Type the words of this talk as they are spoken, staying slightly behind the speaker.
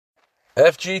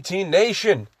FGT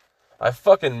Nation, I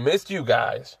fucking missed you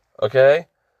guys, okay?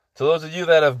 To those of you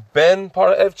that have been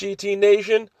part of FGT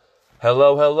Nation,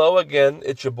 hello again,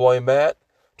 it's your boy Matt.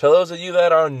 To those of you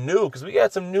that are new, because we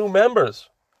got some new members,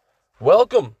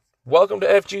 welcome to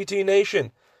FGT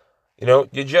Nation. You know,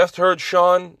 you just heard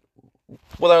Sean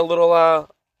with our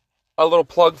little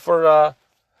plug for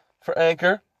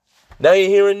Anchor. Now you're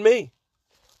hearing me.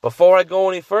 Before I go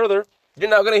any further, you're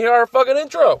now going to hear our fucking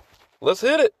intro. Let's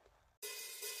hit it.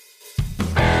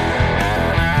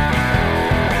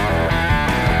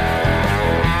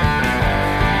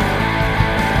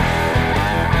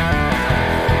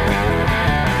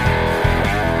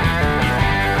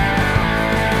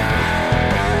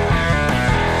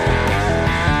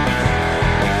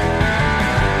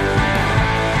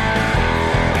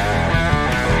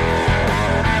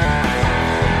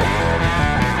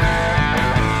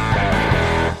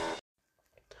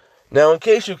 Now, in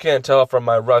case you can't tell from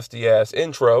my rusty-ass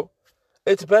intro,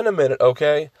 it's been a minute,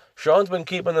 okay? Sean's been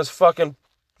keeping this fucking,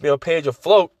 page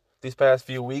afloat these past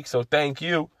few weeks, so thank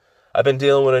you. I've been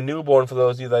dealing with a newborn, for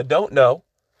those of you that don't know.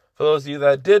 For those of you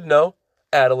that did know,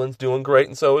 Adeline's doing great,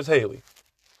 and so is Haley.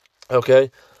 Okay?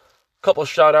 Couple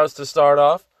shout-outs to start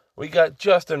off. We got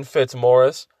Justin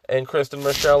Fitzmaurice and Kristen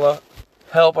Michella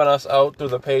helping us out through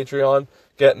the Patreon,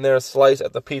 getting their slice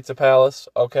at the Pizza Palace,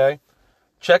 okay?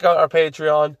 Check out our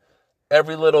Patreon.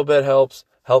 Every little bit helps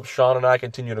Sean and I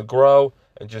continue to grow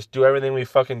and just do everything we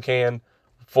fucking can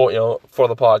for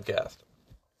the podcast.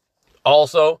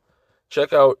 Also,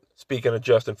 check out, speaking of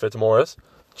Justin Fitzmaurice,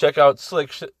 check out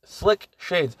Slick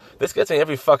Shades. This gets me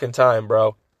every fucking time,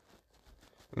 bro.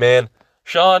 Man,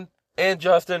 Sean and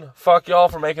Justin, fuck y'all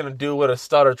for making a dude with a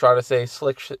stutter try to say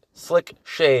Slick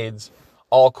Shades,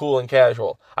 all cool and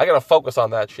casual. I gotta focus on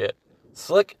that shit.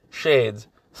 Slick Shades.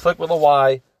 Slick with a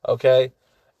Y, okay?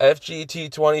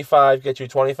 FGT25 gets you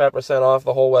 25% off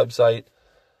the whole website.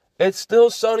 It's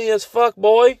still sunny as fuck,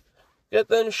 boy. Get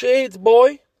them shades,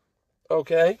 boy.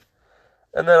 Okay?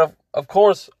 And then, of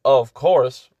course,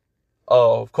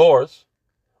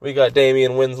 we got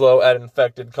Damian Winslow at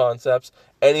Infected Concepts.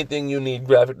 Anything you need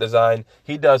graphic design.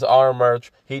 He does our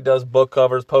merch. He does book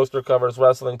covers, poster covers,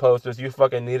 wrestling posters. You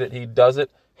fucking need it. He does it.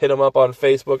 Hit him up on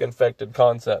Facebook, Infected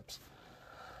Concepts.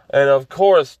 And of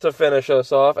course, to finish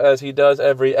us off, as he does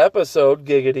every episode,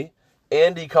 giggity,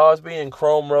 Andy Cosby and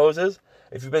Chrome Roses.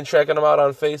 If you've been checking them out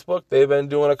on Facebook, they've been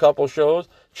doing a couple shows.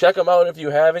 Check them out if you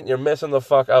haven't. You're missing the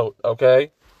fuck out,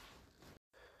 okay?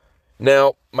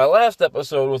 Now, my last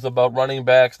episode was about running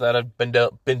backs that have been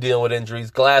dealing with injuries,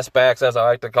 glass backs as I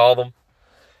like to call them.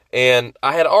 And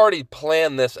I had already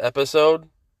planned this episode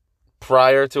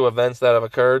prior to events that have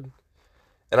occurred.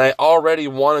 And I already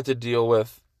wanted to deal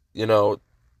with,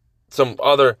 some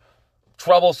other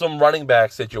troublesome running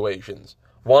back situations.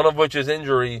 One of which is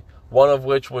injury, one of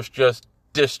which was just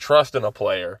distrust in a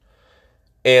player.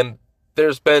 And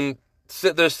there's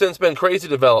since been crazy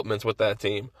developments with that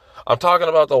team. I'm talking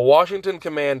about the Washington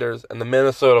Commanders and the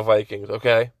Minnesota Vikings,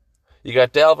 okay? You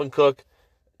got Dalvin Cook,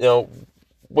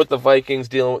 with the Vikings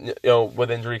dealing, with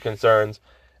injury concerns.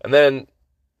 And then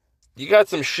you got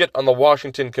some shit on the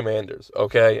Washington Commanders,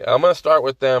 okay? I'm going to start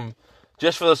with them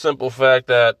just for the simple fact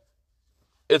that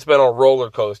it's been a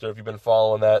roller coaster if you've been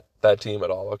following that team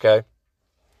at all, okay?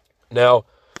 Now,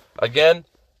 again,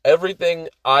 everything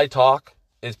I talk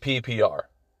is PPR.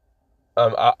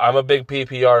 I'm a big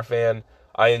PPR fan.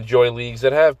 I enjoy leagues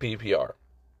that have PPR.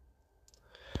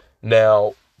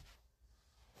 Now,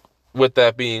 with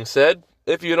that being said,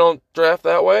 if you don't draft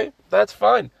that way, that's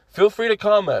fine. Feel free to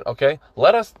comment, okay?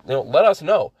 Let us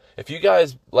know. If you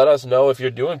guys let us know if you're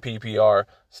doing PPR,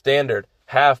 standard,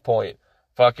 half point,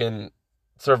 fucking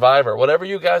Survivor, whatever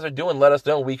you guys are doing, let us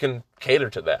know. We can cater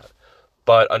to that.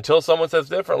 But until someone says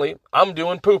differently, I'm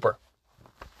doing pooper.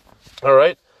 All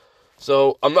right?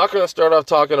 So I'm not going to start off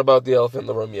talking about the elephant in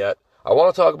the room yet. I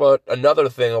want to talk about another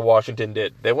thing that Washington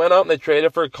did. They went out and they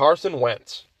traded for Carson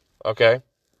Wentz. Okay?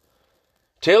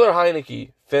 Taylor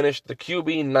Heineke finished the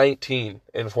QB 19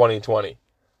 in 2020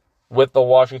 with the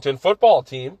Washington football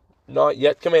team, not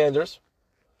yet Commanders.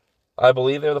 I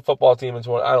believe they're the football team in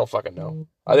 20. I don't fucking know.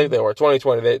 I think they were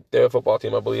 2020. They're a football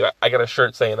team. I believe. I got a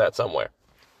shirt saying that somewhere.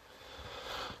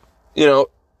 And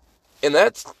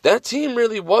that team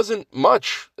really wasn't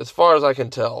much as far as I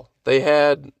can tell. They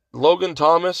had Logan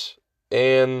Thomas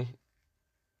and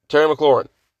Terry McLaurin.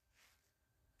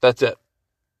 That's it.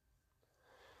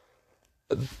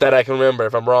 That I can remember.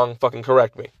 If I'm wrong, fucking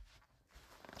correct me.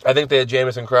 I think they had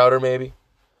Jamison Crowder maybe,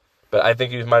 but I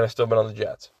think he might have still been on the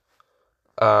Jets.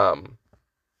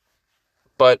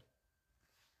 But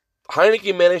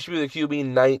Heineke managed to be the QB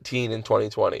 19 in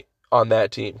 2020 on that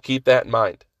team. Keep that in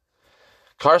mind.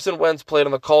 Carson Wentz played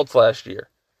on the Colts last year.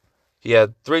 He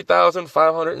had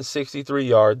 3,563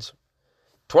 yards,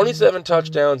 27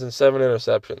 touchdowns, and 7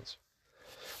 interceptions.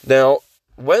 Now,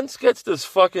 Wentz gets this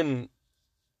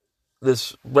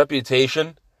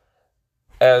reputation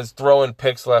as throwing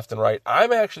picks left and right.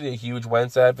 I'm actually a huge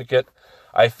Wentz advocate.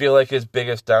 I feel like his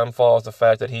biggest downfall is the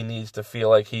fact that he needs to feel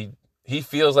like he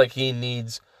feels like he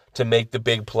needs to make the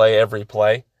big play every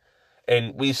play.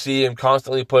 And we see him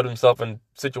constantly put himself in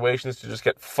situations to just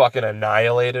get fucking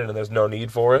annihilated, and there's no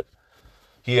need for it.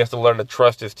 He has to learn to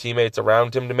trust his teammates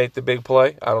around him to make the big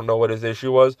play. I don't know what his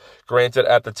issue was. Granted,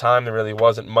 at the time, there really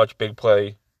wasn't much big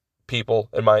play people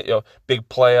big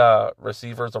play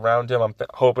receivers around him. I'm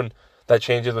hoping that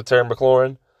changes with Terry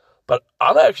McLaurin. But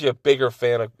I'm actually a bigger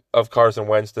fan of Carson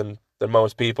Wentz than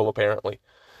most people, apparently.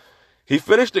 He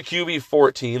finished a QB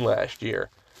 14 last year,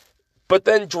 but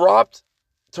then dropped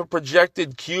to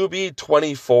projected QB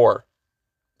 24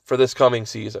 for this coming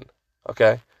season.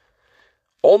 Okay?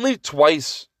 Only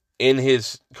twice in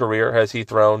his career has he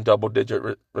thrown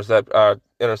double-digit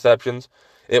interceptions.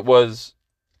 It was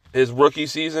his rookie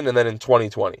season and then in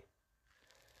 2020.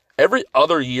 Every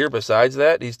other year besides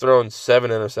that, he's thrown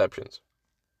 7 interceptions.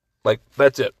 Like,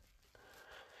 that's it.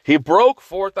 He broke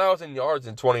 4,000 yards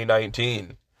in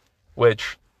 2019,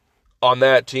 which on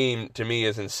that team, to me,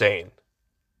 is insane.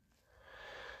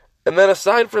 And then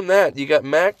aside from that, you got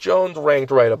Mac Jones ranked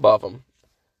right above him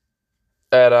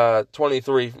at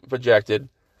 23 projected.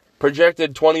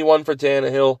 Projected 21 for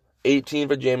Tannehill, 18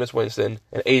 for Jameis Winston,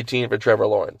 and 18 for Trevor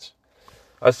Lawrence.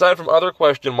 Aside from other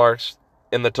question marks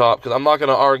in the top, because I'm not going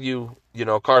to argue,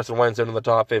 Carson Wentz in the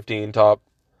top 15, top,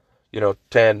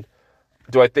 10.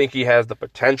 Do I think he has the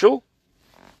potential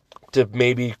to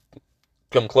maybe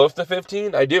come close to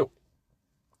 15? I do.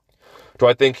 Do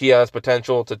I think he has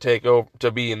potential to take over, to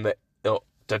be in the,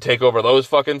 to take over those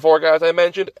fucking 4 guys I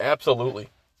mentioned? Absolutely.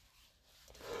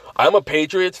 I'm a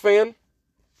Patriots fan,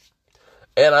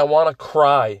 and I want to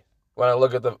cry when I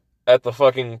look at the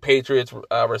fucking Patriots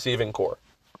receiving core.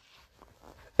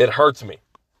 It hurts me.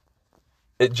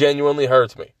 It genuinely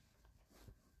hurts me.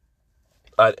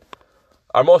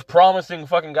 Our most promising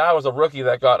fucking guy was a rookie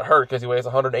that got hurt because he weighs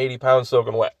 180 pounds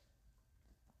soaking wet.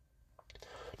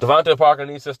 Devontae Parker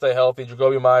needs to stay healthy.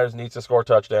 Jacoby Myers needs to score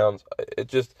touchdowns.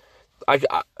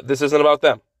 This isn't about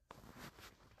them.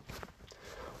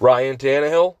 Ryan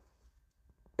Tannehill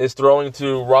is throwing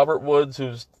to Robert Woods,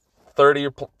 who's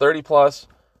 30 plus,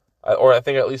 or I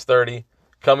think at least 30,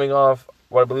 coming off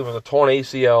what I believe was a torn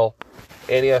ACL,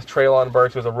 and he has Treylon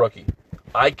Burks, who's a rookie.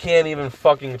 I can't even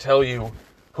fucking tell you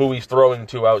who he's throwing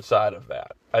to outside of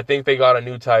that. I think they got a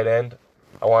new tight end.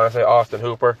 I want to say Austin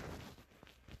Hooper.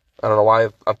 I don't know why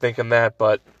I'm thinking that,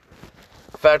 but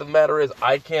the fact of the matter is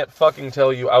I can't fucking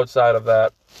tell you outside of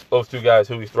that, those 2 guys,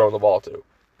 who he's throwing the ball to.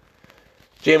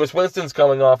 Jameis Winston's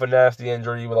coming off a nasty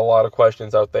injury with a lot of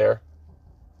questions out there.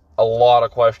 A lot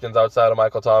of questions outside of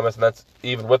Michael Thomas, and that's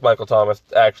even with Michael Thomas,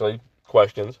 actually,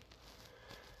 questions.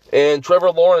 And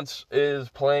Trevor Lawrence is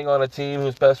playing on a team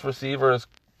whose best receiver is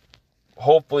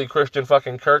hopefully Christian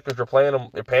fucking Kirk, because you're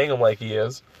paying him like he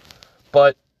is.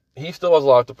 But he still has a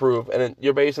lot to prove, and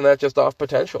you're basing that just off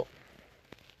potential.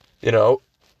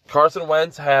 Carson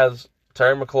Wentz has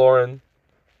Terry McLaurin.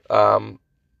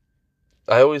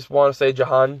 I always want to say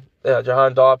Jahan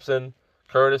Dobson,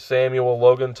 Curtis Samuel,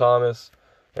 Logan Thomas,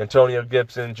 Antonio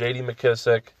Gibson, J.D.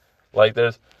 McKissick. Like,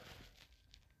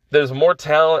 there's more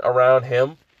talent around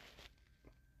him,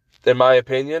 in my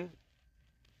opinion,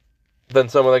 than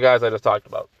some of the guys I just talked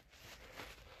about.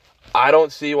 I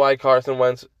don't see why Carson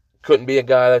Wentz couldn't be a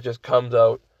guy that just comes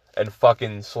out and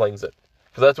fucking slings it.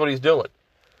 Because that's what he's doing.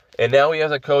 And now he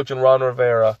has a coach in Ron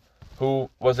Rivera who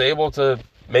was able to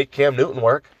make Cam Newton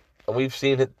work. And we've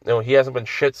seen it, he hasn't been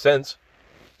shit since.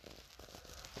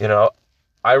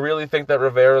 I really think that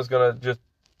Rivera's going to just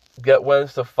get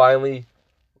Wentz to finally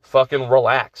fucking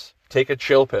relax. Take a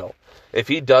chill pill. If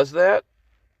he does that,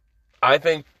 I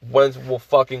think Wentz will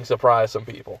fucking surprise some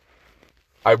people.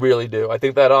 I really do. I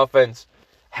think that offense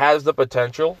has the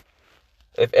potential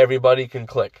if everybody can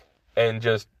click and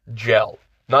just gel.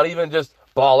 Not even just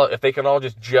ball out. If they can all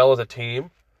just gel as a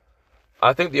team,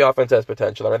 I think the offense has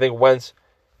potential. And I think Wentz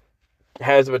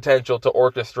has the potential to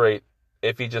orchestrate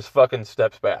if he just fucking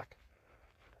steps back.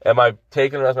 Am I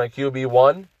taking him as my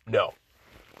QB1? No.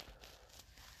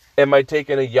 Am I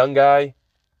taking a young guy,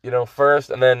 first,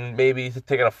 and then maybe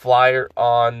taking a flyer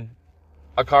on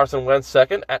a Carson Wentz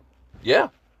second? Yeah.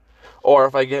 Or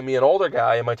if I get me an older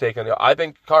guy, am I taking... I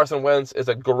think Carson Wentz is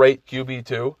a great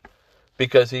QB2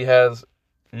 because he has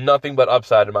nothing but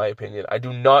upside, in my opinion. I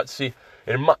do not see...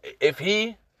 If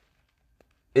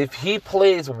he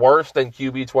plays worse than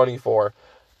QB24,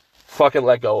 fucking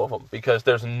let go of him, because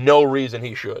there's no reason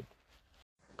he should.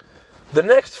 The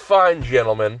next fine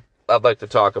gentleman I'd like to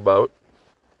talk about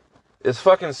is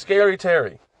fucking Scary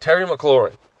Terry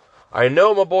McLaurin. I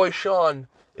know my boy Sean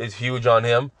is huge on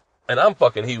him, and I'm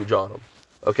fucking huge on him.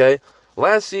 Okay?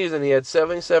 Last season, he had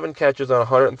 77 catches on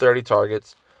 130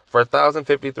 targets for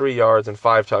 1,053 yards and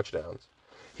 5 touchdowns.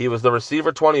 He was the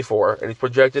receiver 24, and he's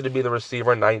projected to be the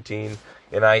receiver 19,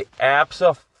 and I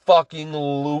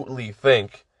abso-fucking-lutely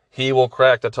think he will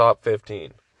crack the top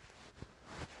 15.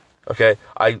 Okay?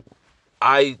 I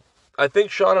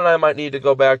think Sean and I might need to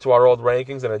go back to our old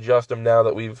rankings and adjust them now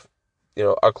that we've,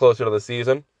 are closer to the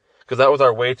season, because that was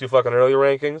our way too fucking early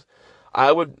rankings.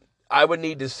 I would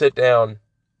need to sit down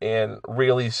and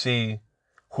really see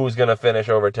who's going to finish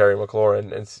over Terry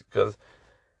McLaurin, and because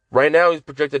right now he's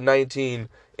projected 19,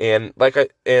 and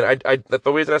the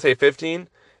reason I say 15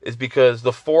 is because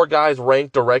the 4 guys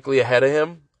ranked directly ahead of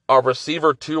him are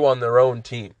receiver 2 on their own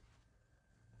team.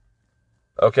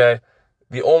 Okay?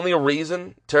 The only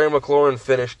reason Terry McLaurin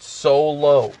finished so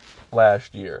low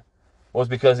last year was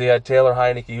because he had Taylor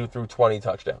Heineke, who threw 20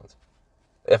 touchdowns.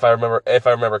 If I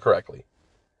remember correctly.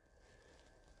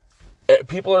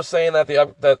 People are saying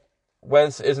that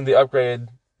Wentz isn't the upgrade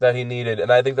that he needed,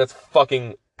 and I think that's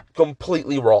fucking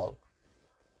completely wrong.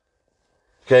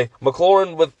 Okay,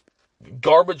 McLaurin, with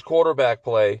garbage quarterback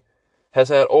play, has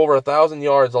had over 1,000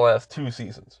 yards the last 2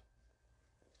 seasons.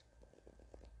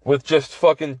 With just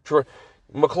fucking...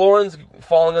 McLaurin's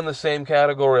falling in the same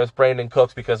category as Brandon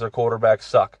Cooks because their quarterbacks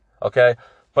suck, okay?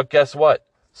 But guess what?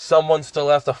 Someone still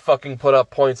has to fucking put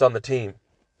up points on the team.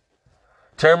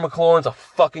 Terry McLaurin's a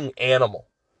fucking animal.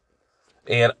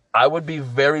 And I would be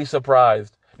very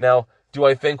surprised. Now, do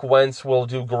I think Wentz will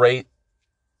do great?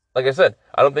 Like I said,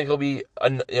 I don't think he'll be, I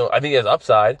think he has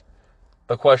upside.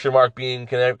 The question mark being,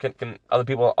 can other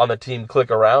people on the team click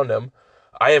around him?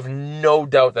 I have no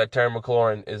doubt that Terry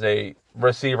McLaurin is a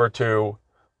receiver 2,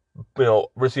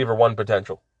 receiver 1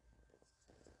 potential.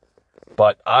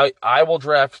 But I will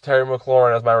draft Terry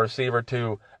McLaurin as my receiver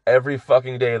 2 every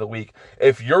fucking day of the week.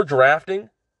 If you're drafting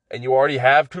and you already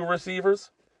have 2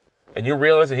 receivers and you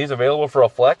realize that he's available for a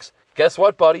flex, guess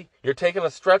what, buddy? You're taking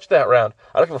a stretch that round.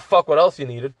 I don't give a fuck what else you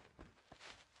needed.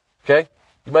 Okay?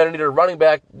 You might have needed a running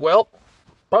back. Well,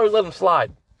 probably let him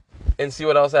slide and see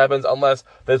what else happens, unless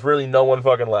there's really no one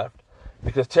fucking left.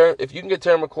 Because if you can get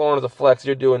Terry McLaurin as a flex,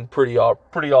 you're doing pretty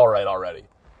all right already.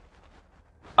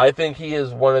 I think he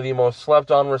is one of the most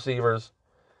slept-on receivers,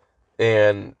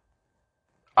 and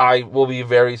I will be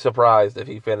very surprised if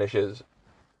he finishes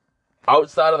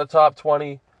outside of the top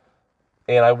 20,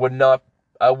 and I would not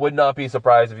be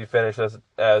surprised if he finishes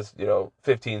as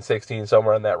 15, 16,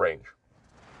 somewhere in that range.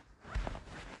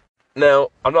 Now,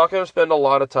 I'm not going to spend a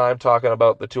lot of time talking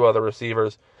about the 2 other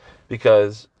receivers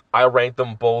because I rank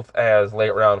them both as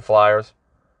late-round flyers.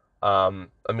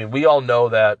 We all know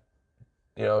that,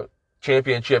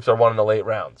 championships are won in the late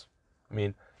rounds.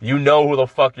 Who the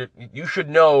fuck you should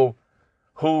know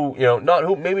who,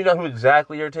 maybe not who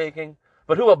exactly you're taking,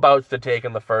 but who about to take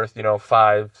in the first,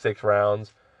 5, 6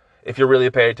 rounds. If you really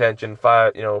pay attention,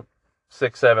 5,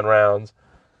 6, 7 rounds.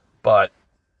 But,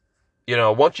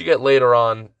 once you get later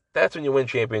on, that's when you win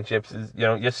championships. Is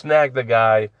you snag the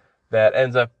guy that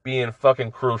ends up being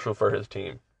fucking crucial for his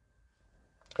team.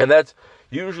 And that's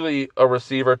usually a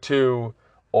receiver 2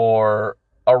 or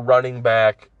a running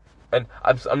back. And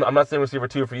I'm not saying receiver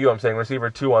 2 for you. I'm saying receiver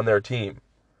 2 on their team.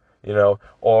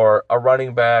 Or a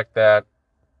running back that,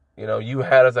 you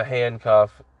had as a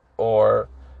handcuff, or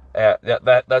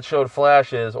that showed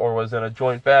flashes, or was in a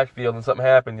joint backfield and something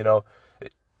happened. It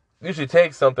usually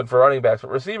takes something for running backs,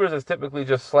 but receivers is typically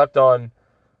just slept on.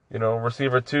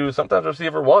 Receiver 2, sometimes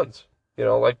receiver 1s.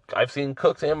 Like I've seen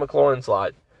Cooks and McLaurin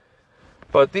slide.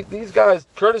 But these guys,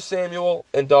 Curtis Samuel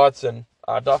and Dotson,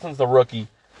 Dotson's the rookie.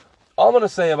 All I'm going to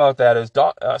say about that is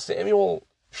Samuel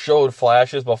showed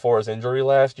flashes before his injury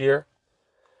last year.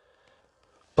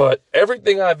 But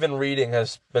everything I've been reading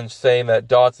has been saying that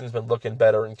Dotson's been looking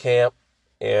better in camp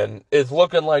and is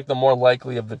looking like the more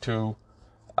likely of the 2,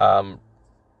 to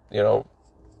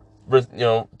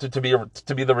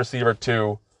be the receiver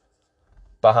 2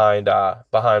 behind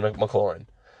McLaurin.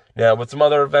 Now, with some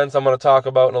other events I'm going to talk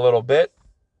about in a little bit,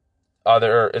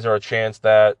 is there a chance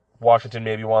that Washington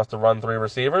maybe wants to run 3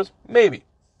 receivers? Maybe.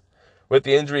 With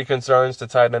the injury concerns to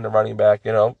tight end and running back,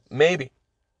 maybe.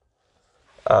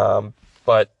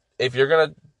 But if you're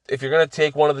gonna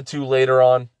take one of the 2 later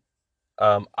on,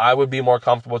 I would be more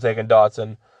comfortable taking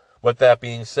Dotson. With that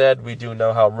being said, we do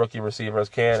know how rookie receivers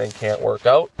can and can't work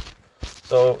out.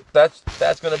 So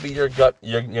that's gonna be your gut,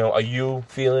 a you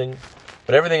feeling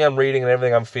But everything I'm reading and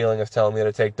everything I'm feeling is telling me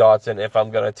to take Dotson if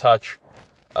I'm going to touch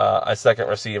a second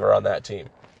receiver on that team.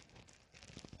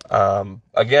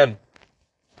 Again,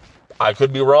 I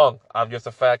could be wrong. I'm just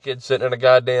a fat kid sitting in a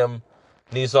goddamn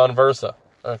Nissan Versa,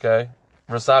 okay?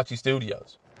 Versace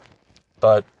Studios.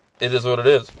 But it is what it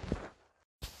is.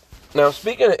 Now,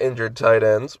 speaking of injured tight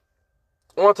ends,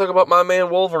 I want to talk about my man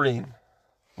Wolverine,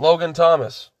 Logan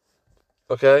Thomas,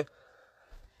 okay?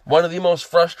 One of the most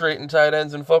frustrating tight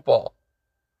ends in football.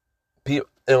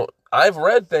 I've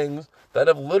read things that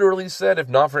have literally said, if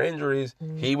not for injuries,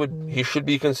 he should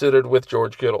be considered with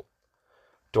George Kittle.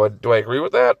 Do I agree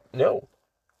with that? No,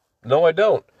 I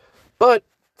don't. But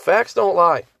facts don't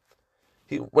lie.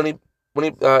 When he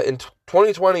in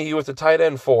 2020 he was a tight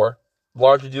end 4,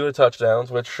 largely due to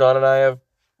touchdowns, which Sean and I have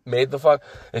made the fuck.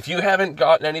 If you haven't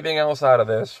gotten anything else out of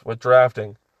this with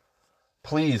drafting,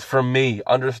 please, from me,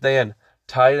 understand.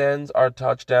 Tight ends are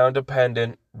touchdown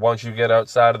dependent once you get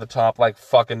outside of the top like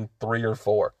fucking 3 or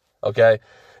 4, okay?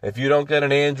 If you don't get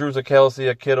an Andrews, a Kelsey,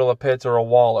 a Kittle, a Pitts, or a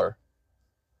Waller,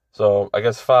 so I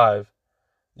guess 5,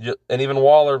 and even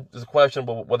Waller is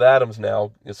questionable with Adams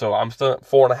now, so I'm still at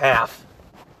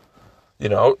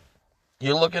 4.5.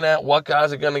 You're looking at what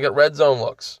guys are going to get red zone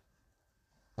looks.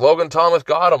 Logan Thomas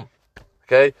got him,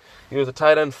 okay? He was a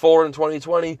tight end 4 in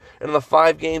 2020, and in the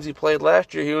 5 games he played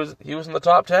last year, he was in the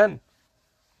top 10.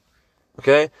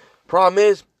 Okay? Problem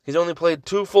is, he's only played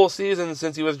 2 full seasons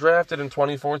since he was drafted in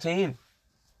 2014.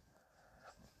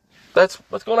 That's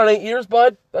what's going on 8 years,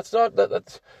 bud. That's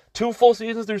 2 full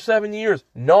seasons through 7 years.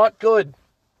 Not good.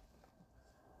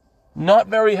 Not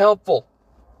very helpful.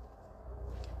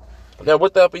 Now,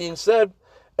 with that being said,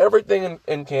 everything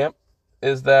in camp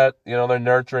is that, they're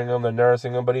nurturing him, they're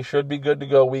nursing him, but he should be good to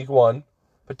go week 1,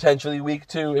 potentially week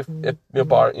 2 if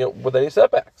with any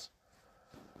setbacks.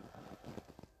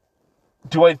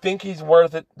 Do I think he's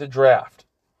worth it to draft?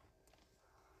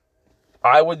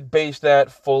 I would base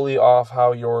that fully off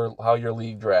how your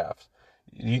league drafts.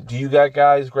 Do you got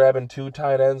guys grabbing 2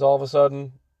 tight ends all of a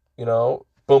sudden? Boom,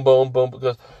 boom, boom,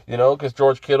 because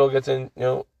George Kittle gets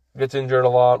injured a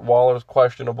lot. Waller's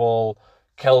questionable.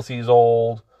 Kelsey's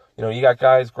old. You got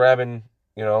guys grabbing,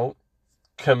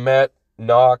 Kmet,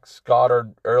 Knox,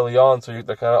 Goddard early on, so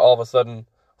they're kind of all of a sudden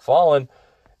falling.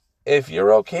 If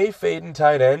you're okay fading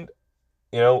tight end,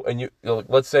 and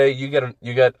let's say you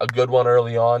get a good one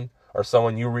early on, or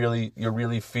someone you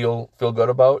really feel good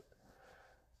about,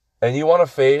 and you want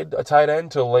to fade a tight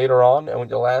end till later on, and when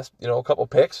you last a couple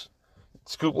picks,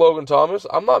 scoop Logan Thomas.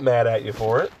 I'm not mad at you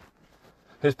for it.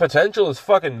 His potential is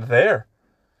fucking there.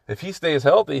 If he stays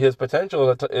healthy, his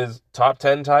potential is top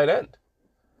 10 tight end,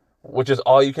 which is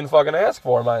all you can fucking ask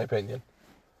for, in my opinion.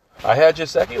 I had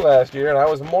Gesicki last year, and I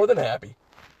was more than happy.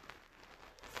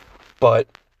 But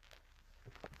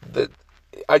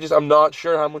I'm not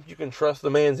sure how much you can trust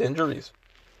the man's injuries.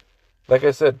 Like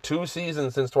I said, 2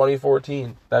 seasons since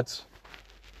 2014. That's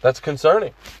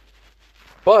concerning.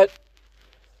 But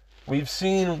we've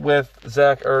seen with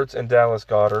Zach Ertz and Dallas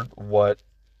Goedert what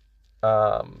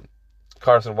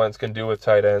Carson Wentz can do with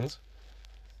tight ends.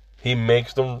 He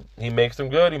makes them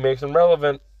good. He makes them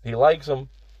relevant. He likes them.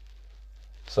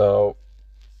 So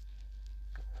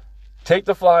take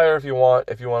the flyer if you want.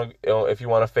 If you want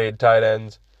to fade tight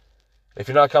ends. If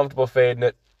you're not comfortable fading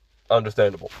it,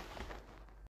 understandable.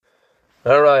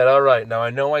 All right. Now, I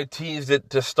know I teased it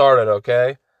to start it,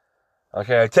 okay?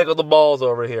 Okay, I tickled the balls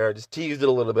over here. I just teased it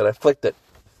a little bit. I flicked it.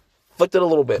 Flicked it a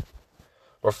little bit.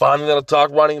 We're finally going to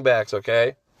talk running backs,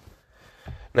 okay?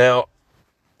 Now,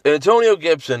 Antonio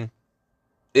Gibson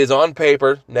is on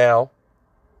paper now,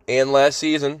 and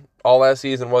all last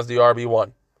season was the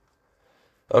RB1.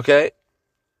 Okay?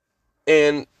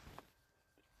 And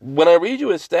when I read you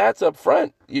his stats up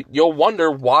front, you'll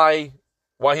wonder why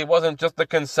he wasn't just the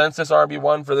consensus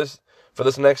RB1 for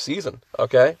this next season,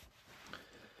 okay?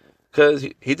 Because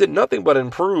he did nothing but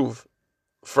improve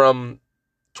from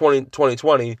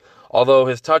 2020, although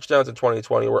his touchdowns in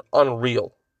 2020 were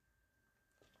unreal.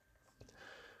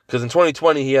 Because in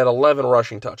 2020 he had 11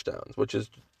 rushing touchdowns, which is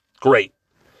great.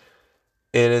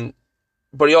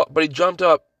 But he jumped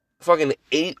up fucking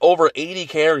over 80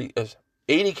 carries.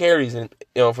 80 carries from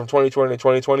 2020 to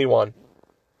 2021.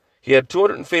 He had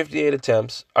 258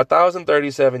 attempts,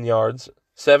 1,037 yards,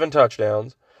 7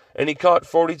 touchdowns, and he caught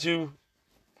 42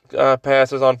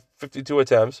 passes on 52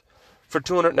 attempts for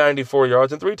 294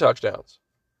 yards and 3 touchdowns.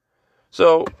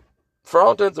 So, for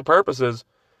all intents and purposes,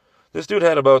 this dude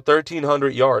had about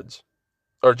 1,300 yards,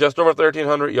 or just over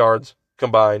 1,300 yards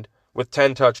combined with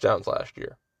 10 touchdowns last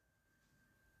year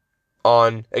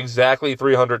on exactly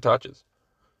 300 touches.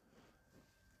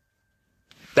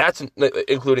 That's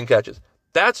including catches.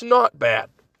 That's not bad.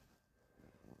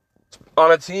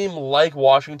 On a team like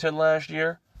Washington last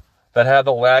year, that had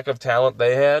the lack of talent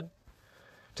they had,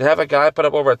 to have a guy put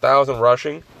up over 1,000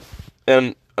 rushing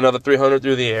and another 300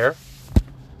 through the air,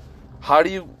 how do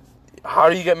you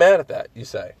get mad at that, you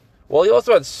say? Well, he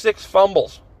also had 6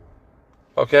 fumbles.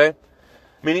 Okay?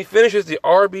 I mean, he finishes the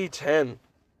RB10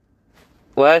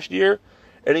 last year,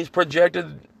 and he's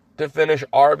projected to finish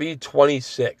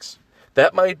RB26.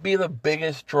 That might be the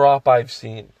biggest drop I've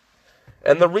seen.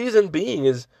 And the reason being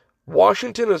is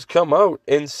Washington has come out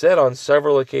and said on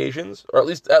several occasions, or at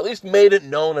least made it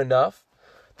known enough,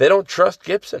 they don't trust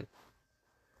Gibson.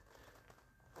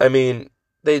 I mean,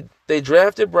 they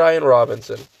drafted Brian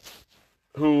Robinson,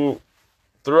 who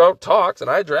throughout talks, and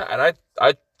I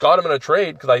got him in a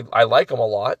trade because I like him a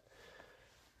lot.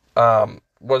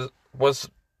 Was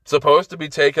supposed to be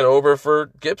taken over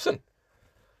for Gibson.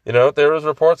 You know, there was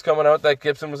reports coming out that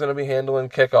Gibson was going to be handling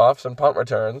kickoffs and punt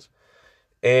returns,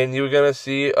 and you were going to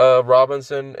see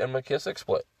Robinson and McKissick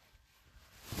split.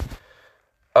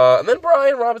 And then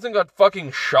Brian Robinson got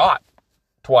fucking shot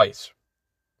twice,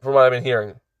 from what I've been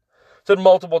hearing. Said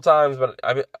multiple times, but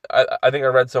I think I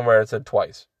read somewhere it said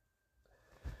twice.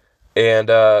 And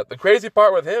the crazy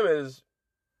part with him is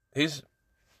he's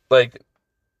like,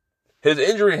 his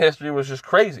injury history was just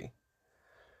crazy.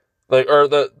 Like, or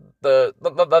not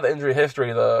the injury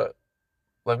history,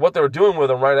 what they were doing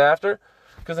with him right after.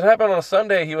 Because it happened on a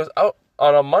Sunday, he was out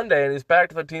on a Monday, and he's back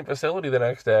to the team facility the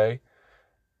next day,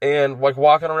 and like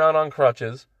walking around on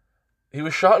crutches. He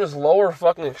was shot in his lower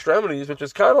fucking extremities, which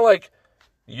is kind of like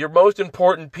your most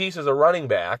important piece as a running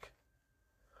back.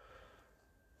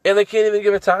 And they can't even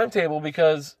give a timetable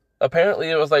because apparently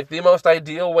it was like the most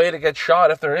ideal way to get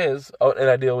shot, if there is an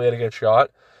ideal way to get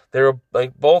shot. They were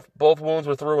like both wounds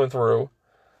were through and through,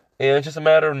 and it's just a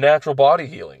matter of natural body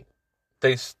healing.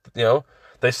 They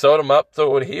sewed him up so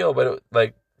it would heal, but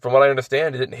from what I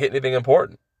understand, it didn't hit anything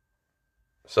important.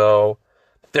 So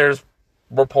there's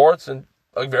reports and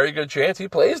a very good chance he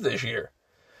plays this year.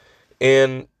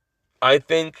 And I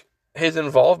think his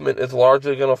involvement is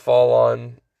largely going to fall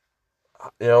on,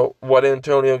 what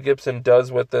Antonio Gibson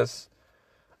does with this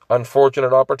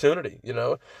unfortunate opportunity,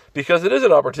 because it is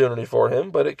an opportunity for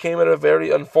him, but it came at a very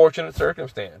unfortunate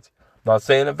circumstance. Not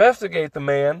saying investigate the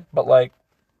man, but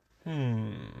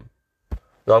no,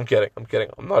 I'm kidding.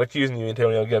 I'm not accusing you,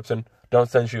 Antonio Gibson. Don't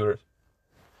send shooters.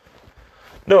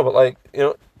 No, but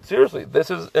seriously,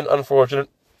 this is an unfortunate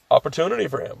opportunity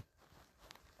for him.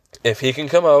 If he can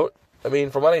come out, I mean,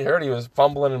 from what I heard, he was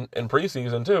fumbling in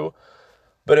preseason too,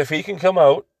 but if he can come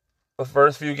out the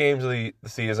first few games of the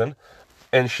season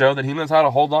and show that he knows how to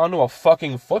hold on to a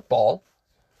fucking football,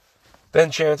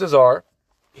 then chances are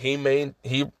he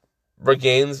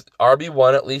regains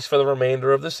RB1 at least for the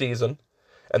remainder of the season,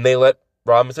 and they let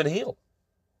Robinson heal.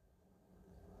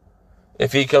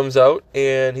 If he comes out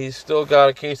and he's still got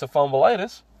a case of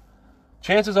fumbleitis,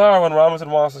 chances are when Robinson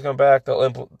wants to come back,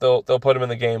 they'll put him in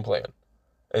the game plan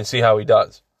and see how he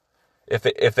does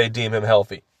if they deem him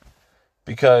healthy.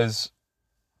 Because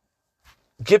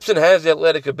Gibson has the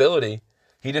athletic ability,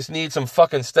 he just needs some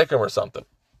fucking stick him or something.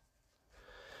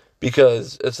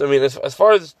 Because as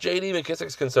far as J.D.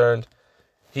 McKissick's concerned,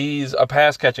 he's a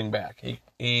pass catching back.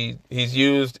 He's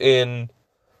used in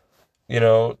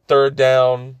third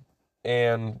down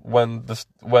and when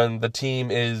the team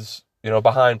is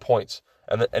behind points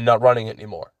and not running it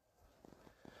anymore.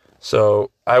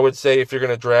 So I would say if you're going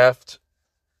to draft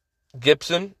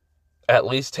Gibson, at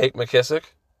least take McKissick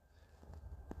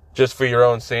just for your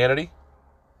own sanity.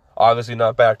 Obviously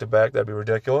not back to back, that'd be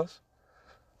ridiculous.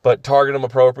 But target him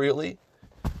appropriately.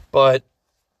 But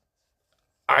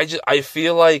I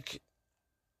feel like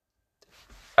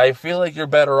you're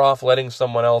better off letting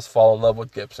someone else fall in love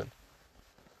with Gibson.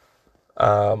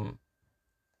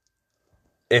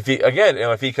 If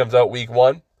he comes out week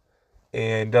 1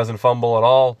 and doesn't fumble at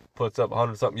all, puts up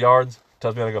 100-something yards,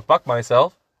 tells me I'm going to go fuck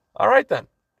myself, all right then.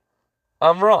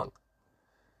 I'm wrong.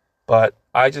 But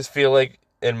I just feel like,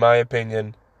 in my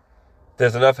opinion,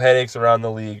 there's enough headaches around the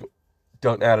league.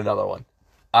 Don't add another one.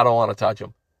 I don't want to touch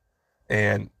him.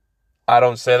 And I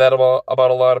don't say that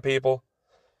about a lot of people.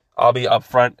 I'll be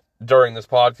upfront during this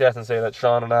podcast and say that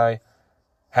Sean and I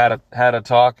had a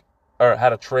talk, or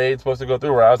had a trade supposed to go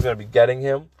through where I was going to be getting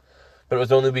him. But it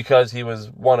was only because he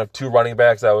was one of 2 running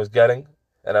backs I was getting.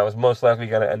 And I was most likely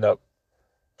going to end up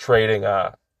trading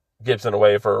Gibson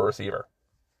away for a receiver.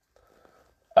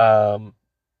 I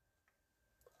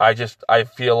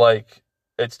feel like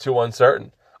it's too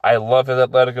uncertain. I love his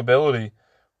athletic ability,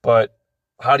 but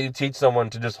how do you teach someone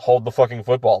to just hold the fucking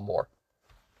football more?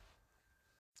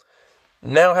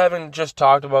 Now, having just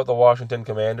talked about the Washington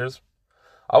Commanders,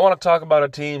 I want to talk about a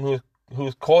team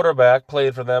whose quarterback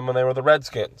played for them when they were the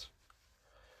Redskins.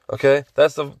 Okay?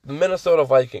 That's the Minnesota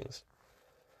Vikings.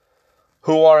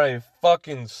 Who are a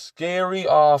fucking scary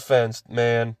offense,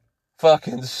 man.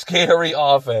 Fucking scary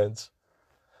offense.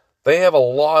 They have a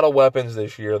lot of weapons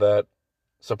this year that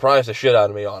surprised the shit out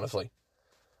of me, honestly.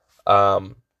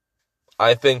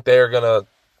 I think they're going to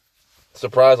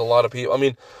surprise a lot of people. I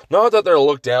mean, not that they're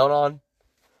looked down on,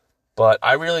 but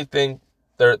I really think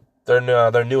their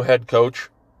new head coach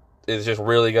is just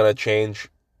really going to change,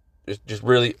 just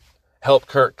really help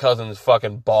Kirk Cousins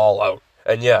fucking ball out.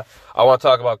 And yeah, I want to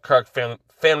talk about Kirk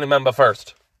family member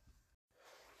first.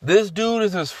 This dude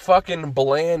is as fucking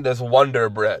bland as Wonder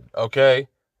Bread, okay?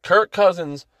 Kirk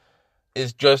Cousins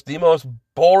is just the most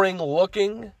boring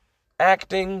looking,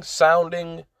 acting,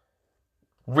 sounding,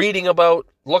 reading about,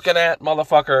 looking at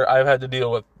motherfucker I've had to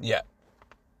deal with yet.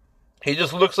 He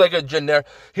just looks like a generic.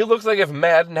 He looks like if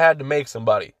Madden had to make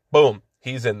somebody. Boom,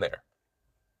 he's in there.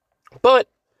 But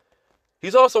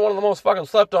he's also one of the most fucking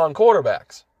slept on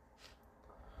quarterbacks.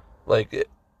 Like,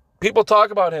 people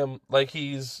talk about him like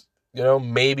he's,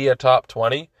 maybe a top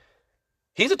 20.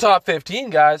 He's a top 15,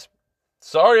 guys.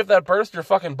 Sorry if that burst your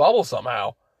fucking bubble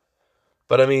somehow.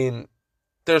 But I mean,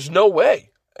 there's no way.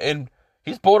 And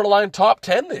he's borderline top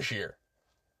 10 this year.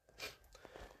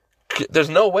 There's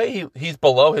no way he's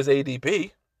below his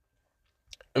ADP.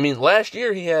 I mean, last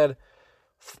year he had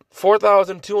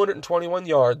 4,221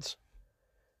 yards,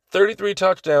 33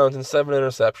 touchdowns, and 7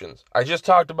 interceptions. I just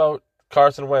talked about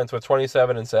Carson Wentz with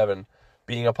 27-7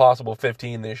 being a possible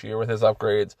 15 this year with his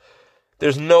upgrades.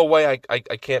 There's no way I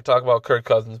can't talk about Kirk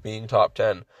Cousins being top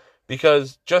 10.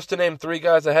 Because just to name 3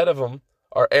 guys ahead of him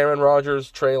are Aaron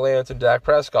Rodgers, Trey Lance, and Dak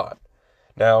Prescott.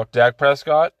 Now, Dak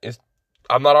Prescott is...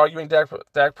 I'm not arguing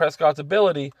Dak Prescott's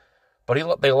ability,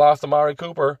 but they lost Amari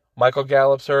Cooper, Michael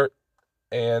Gallup's hurt,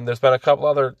 and there's been a couple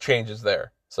other changes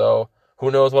there. So who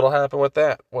knows what'll happen with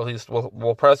that?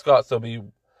 Will Prescott still be...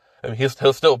 I mean,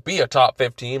 he'll still be a top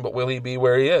 15, but will he be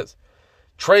where he is?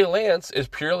 Trey Lance is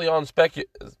purely on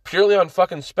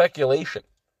fucking speculation.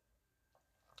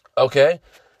 Okay?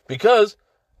 Because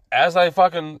as I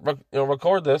fucking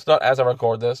record this, not as I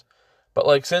record this, but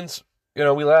like since we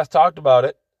last talked about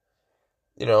it,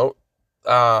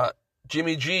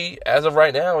 Jimmy G, as of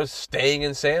right now, is staying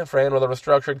in San Fran with a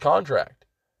restructured contract.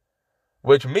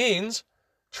 Which means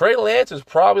Trey Lance is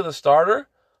probably the starter,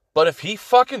 but if he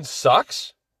fucking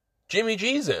sucks, Jimmy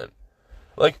G's in.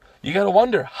 Like, you gotta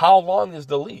wonder, how long is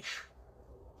the leash?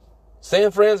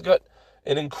 San Fran's got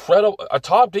a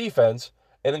top defense,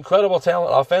 an incredible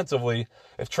talent offensively.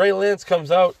 If Trey Lance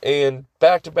comes out and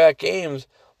back-to-back games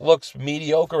looks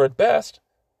mediocre at best,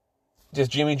 does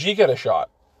Jimmy G get a shot?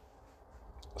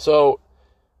 So,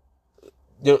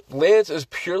 Lance is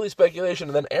purely speculation.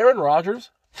 And then Aaron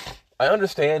Rodgers, I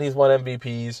understand he's won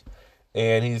MVPs,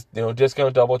 and he's,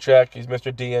 discount double check, he's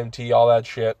Mr. DMT, all that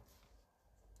shit.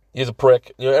 He's a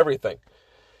prick, everything.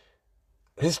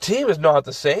 His team is not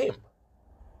the same.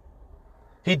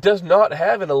 He does not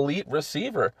have an elite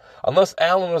receiver. Unless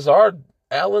Alan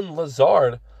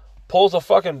Lazard pulls a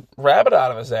fucking rabbit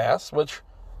out of his ass, which,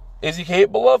 is he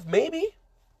capable of? Maybe.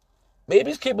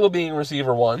 Maybe he's capable of being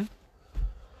receiver 1.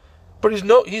 But he's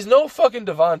no fucking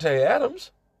Devontae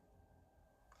Adams.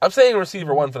 I'm saying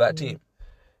receiver 1 for that team.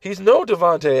 He's no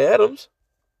Devontae Adams.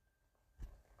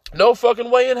 No fucking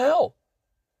way in hell.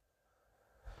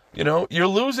 You're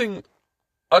losing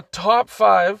a top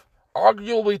 5,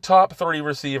 arguably top 3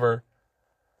 receiver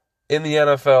in the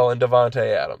NFL in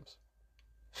Devontae Adams.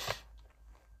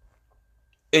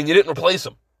 And you didn't replace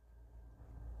him.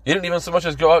 You didn't even so much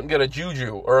as go out and get a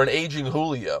Juju or an aging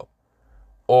Julio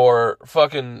or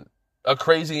fucking a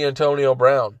crazy Antonio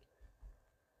Brown.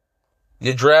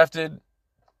 You drafted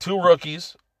 2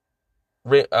 rookies,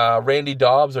 Randy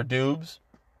Dobbs or Doobs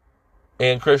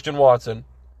and Christian Watson.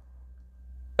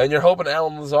 And you're hoping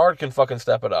Alan Lazard can fucking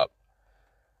step it up.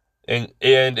 And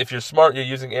if you're smart, you're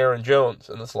using Aaron Jones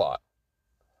in the slot.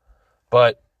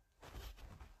 But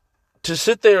to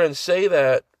sit there and say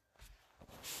that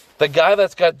the guy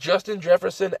that's got Justin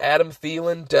Jefferson, Adam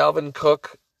Thielen, Dalvin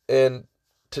Cook, and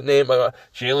to name Jalen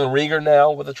Reagor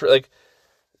now with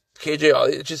KJ,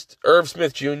 it's just Irv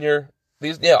Smith Jr.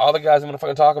 All the guys I'm going to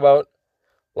fucking talk about.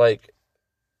 Like,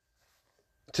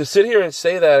 to sit here and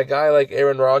say that a guy like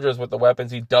Aaron Rodgers with the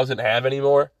weapons he doesn't have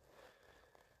anymore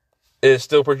is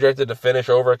still projected to finish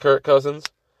over Kirk Cousins,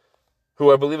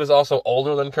 who I believe is also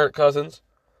older than Kirk Cousins.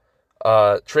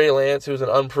 Trey Lance, who's an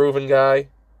unproven guy,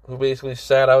 who basically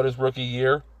sat out his rookie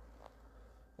year.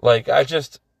 Like, I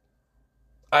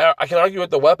can argue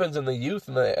with the weapons and the youth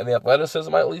and the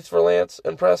athleticism, at least for Lance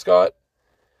and Prescott.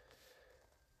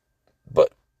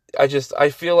 But I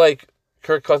feel like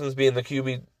Kirk Cousins being the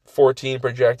QB 14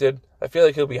 projected, I feel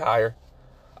like he'll be higher.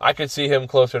 I could see him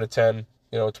closer to 10,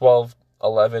 12,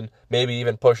 11, maybe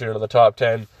even pushing into the top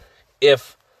 10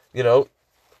 if,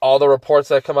 all the reports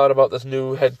that come out about this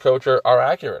new head coach are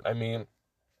accurate. I mean,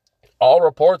 all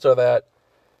reports are that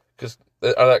because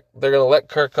they're going to let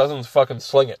Kirk Cousins fucking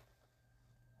sling it.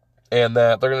 And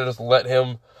that they're going to just let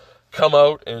him come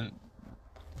out and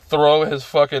throw his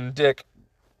fucking dick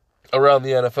around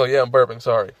the NFL. Yeah, I'm burping,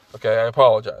 sorry. Okay, I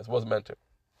apologize. Wasn't meant to.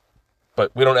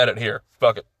 But we don't edit here.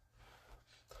 Fuck it.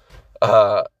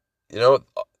 I've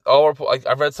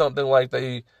read something like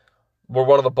the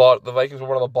Vikings were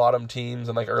one of the bottom teams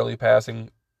in like early passing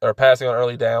on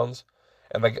early downs,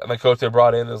 and the coach they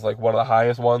brought in is like one of the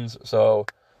highest ones. So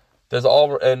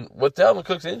and with Dalvin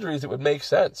Cook's injuries, it would make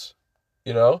sense,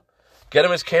 get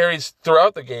him his carries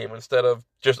throughout the game instead of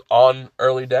just on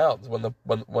early downs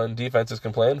when defenses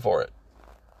can plan for it.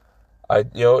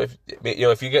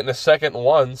 If you get in a second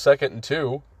and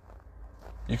 2,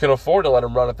 you can afford to let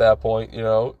him run at that point,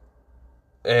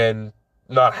 and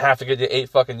not have to get you 8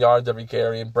 fucking yards every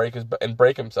carry and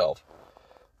break himself.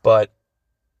 But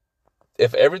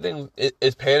if everything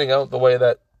is panning out the way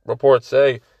that reports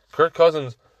say, Kirk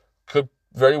Cousins could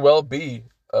very well be,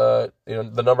 the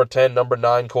number 10, number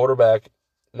 9 quarterback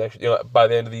next, by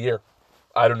the end of the year.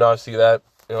 I do not see that,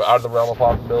 out of the realm of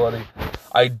possibility.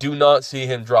 I do not see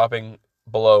him dropping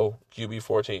below QB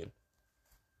 14.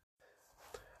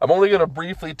 I'm only going to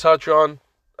briefly touch on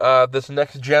this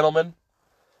next gentleman,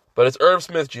 but it's Irv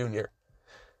Smith Jr.,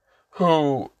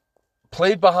 who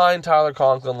played behind Tyler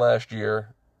Conklin last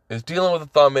year, is dealing with a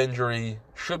thumb injury,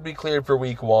 should be cleared for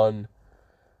week 1,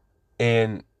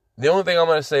 and the only thing I'm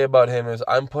going to say about him is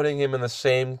I'm putting him in the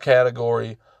same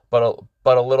category, but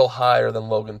a little higher than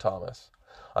Logan Thomas.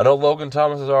 I know Logan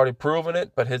Thomas has already proven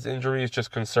it, but his injuries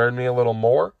just concern me a little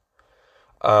more.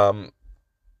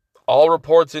 All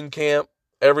reports in camp,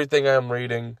 everything I'm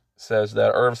reading says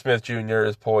that Irv Smith Jr.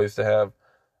 is poised to have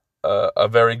a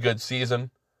very good season.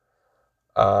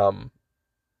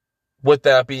 With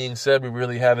that being said, we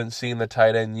really haven't seen the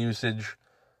tight end usage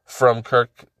from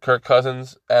Kirk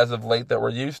Cousins as of late that we're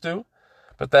used to,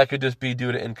 but that could just be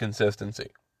due to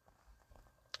inconsistency.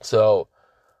 So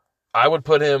I would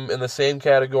put him in the same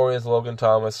category as Logan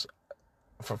Thomas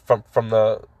from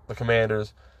the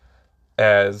Commanders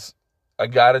as a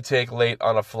guy to take late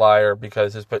on a flyer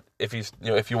because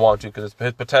if you want to, because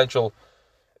his potential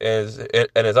and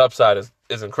his upside is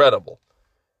incredible,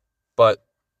 but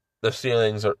the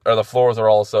ceilings or the floors are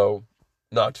also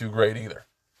not too great either.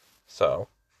 So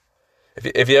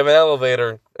if you have an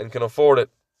elevator and can afford it,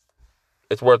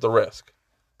 it's worth the risk.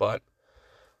 But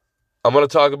I'm going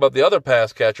to talk about the other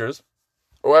pass catchers,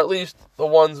 or at least the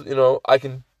ones, I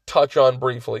can touch on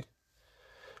briefly,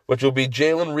 which will be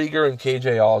Jalen Reagor and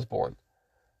KJ Osborne.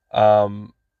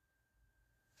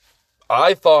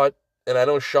 I thought, and I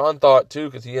know Sean thought too,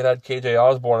 because he had KJ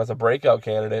Osborne as a breakout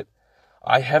candidate,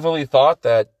 I heavily thought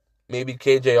that maybe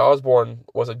KJ Osborne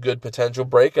was a good potential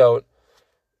breakout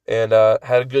and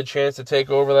had a good chance to take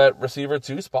over that receiver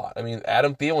 2 spot. I mean,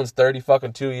 Adam Thielen's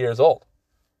 32 years old.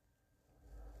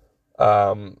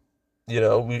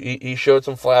 He showed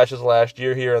some flashes last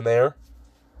year here and there,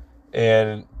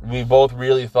 and we both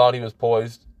really thought he was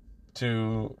poised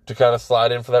to kind of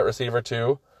slide in for that receiver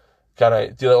 2, kind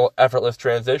of do a little effortless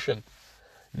transition.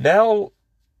 Now,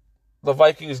 the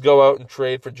Vikings go out and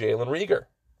trade for Jalen Reagor.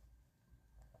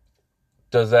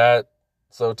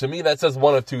 So to me, that says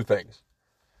one of 2 things.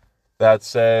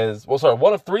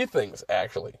 One of 3 things,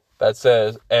 actually. That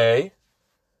says, A,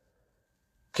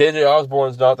 KJ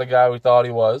Osborne's not the guy we thought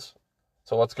he was,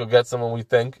 so let's go get someone we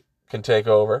think can take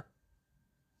over.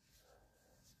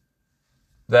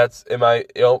 I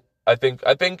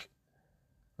think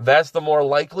that's the more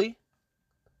likely.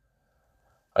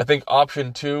 I think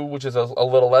option 2, which is a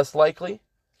little less likely,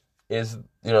 is,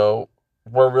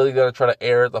 we're really going to try to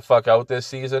air it the fuck out this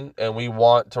season, and we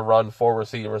want to run 4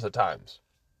 receivers at times.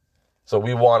 So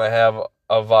we want to have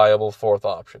a viable 4th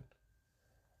option.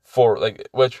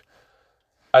 Which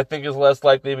I think is less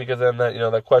likely because then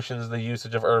that questions the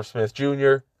usage of Irv Smith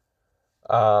Jr.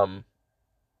 And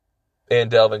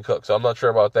Dalvin Cook. So I'm not sure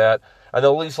about that. And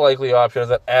the least likely option is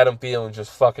that Adam Thielen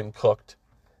just fucking cooked,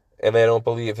 and they don't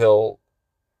believe he'll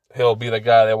be the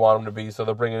guy they want him to be, so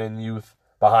they're bringing in youth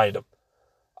behind him.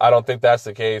 I don't think that's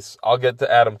the case. I'll get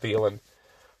to Adam Thielen,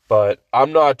 but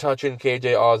I'm not touching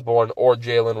KJ Osborne or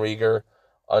Jalen Reagor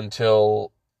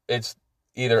until it's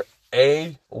either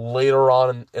A, later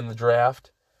on in the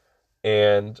draft,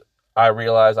 and I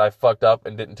realize I fucked up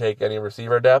and didn't take any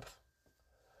receiver depth,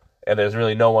 and there's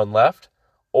really no one left,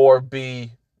 or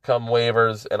B, come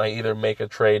waivers and I either make a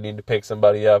trade, need to pick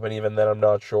somebody up, and even then I'm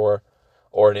not sure,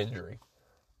 or an injury.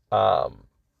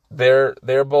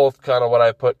 They're both kind of what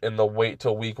I put in the wait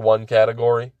till week 1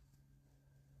 category.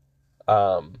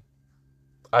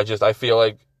 I feel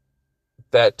like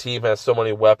that team has so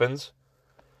many weapons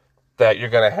that you're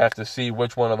going to have to see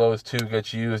which one of those two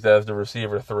gets used as the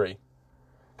receiver 3.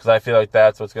 Because I feel like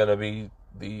that's what's going to be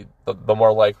the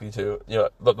more likely to,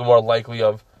 the more likely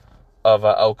of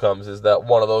outcomes is that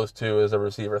one of those two is a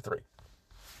receiver 3.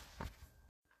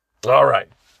 All right.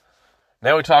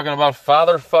 Now we're talking about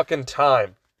father fucking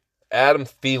time. Adam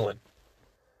Thielen.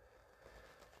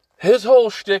 His whole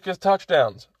shtick is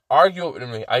touchdowns. Argue it with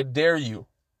me. I dare you.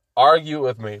 Argue it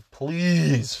with me.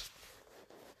 Please.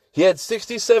 He had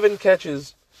 67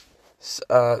 catches,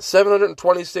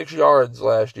 726 yards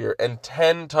last year, and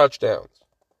 10 touchdowns.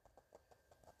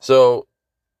 So,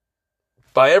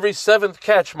 by every 7th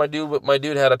catch, my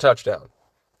dude had a touchdown.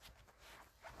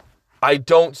 I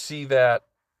don't see that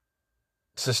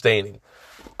sustaining.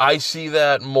 I see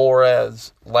that more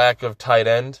as lack of tight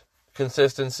end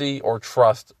consistency or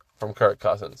trust from Kirk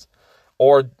Cousins,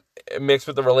 or mixed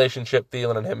with the relationship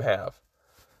Thielen and him have.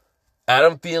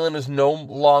 Adam Thielen is no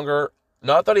longer,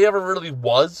 not that he ever really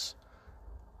was,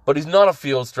 but he's not a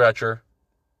field stretcher.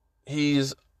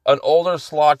 He's an older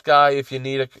slot guy if you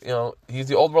need he's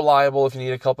the old reliable if you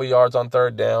need a couple yards on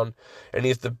third down, and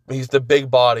he's the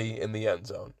big body in the end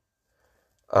zone.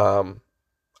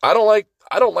 I don't like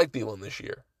Thielen this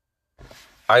year.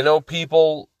 I know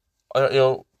people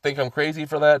think I'm crazy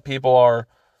for that. People are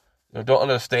don't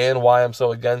understand why I'm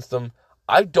so against him.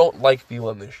 I don't like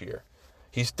Thielen this year.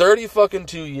 He's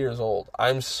 32 years old.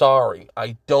 I'm sorry.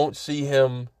 I don't see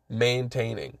him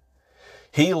maintaining.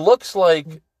 He looks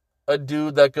like a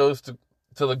dude that goes to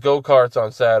the go-karts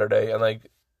on Saturday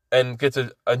and gets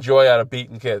a joy out of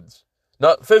beating kids.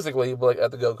 Not physically, but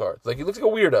at the go-karts. He looks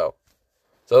like a weirdo.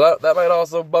 So that might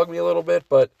also bug me a little bit,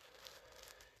 but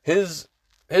his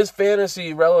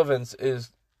fantasy relevance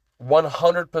is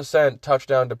 100%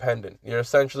 touchdown dependent. He was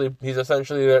essentially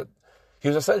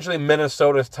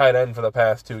Minnesota's tight end for the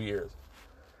past 2 years.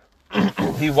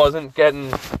 He wasn't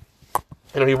getting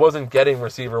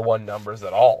receiver 1 numbers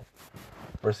at all.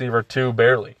 Receiver 2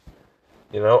 barely.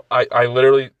 I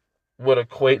literally would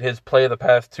equate his play the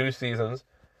past 2 seasons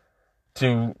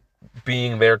to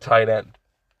being their tight end.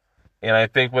 And I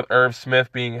think with Irv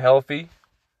Smith being healthy,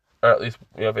 or at least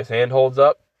if his hand holds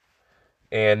up,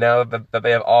 and now that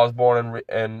they have Osborne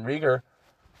and Rieger,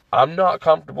 I'm not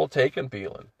comfortable taking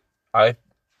Thielen. I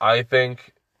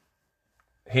think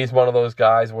he's one of those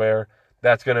guys where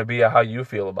that's going to be how you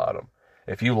feel about him.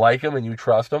 If you like him and you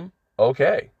trust him,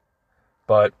 okay.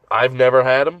 But I've never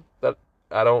had him. So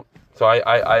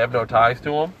I have no ties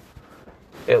to him.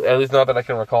 At least not that I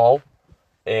can recall.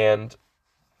 And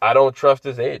I don't trust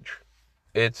his age.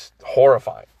 It's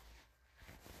horrifying.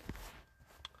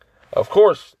 Of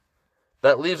course,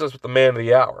 that leaves us with the man of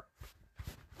the hour.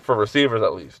 For receivers,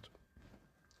 at least.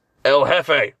 El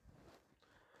Jefe.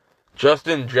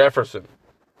 Justin Jefferson.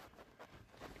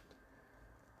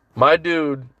 My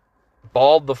dude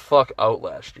balled the fuck out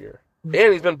last year.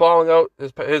 And he's been balling out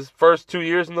his first 2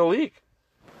 years in the league.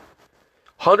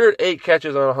 108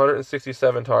 catches on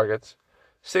 167 targets.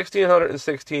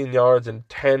 1,616 yards and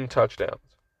 10 touchdowns.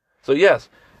 So yes,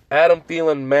 Adam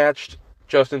Thielen matched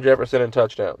Justin Jefferson in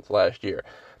touchdowns last year.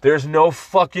 There's no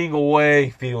fucking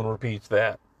way Thielen repeats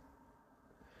that.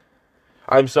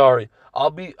 I'm sorry. I'll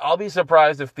be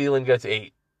surprised if Thielen gets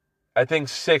 8. I think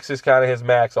 6 is kind of his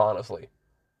max, honestly.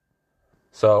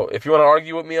 So if you want to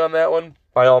argue with me on that one,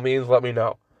 by all means, let me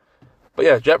know. But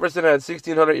yeah, Jefferson had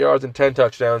 1,600 yards and 10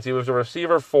 touchdowns. He was a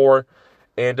receiver 4,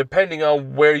 and depending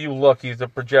on where you look, he's a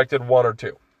projected 1 or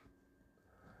 2.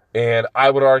 And I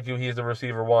would argue he's a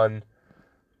receiver 1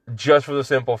 just for the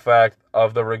simple fact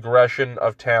of the regression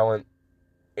of talent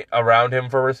around him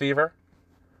for receiver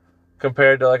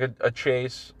compared to a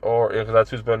Chase, or because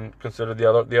that's who's been considered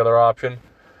the other option.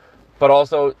 But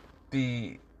also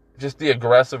the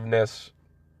aggressiveness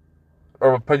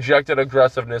or projected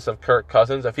aggressiveness of Kirk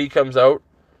Cousins. If he comes out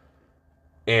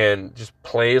and just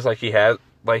plays like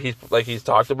he's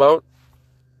talked about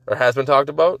or has been talked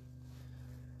about,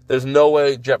 there's no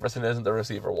way Jefferson isn't the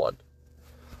receiver 1.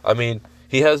 I mean,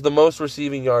 he has the most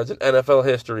receiving yards in NFL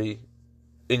history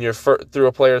through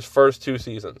a player's first 2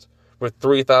 seasons with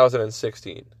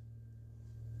 3,016.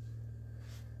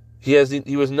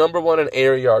 He was number 1 in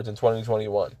air yards in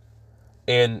 2021,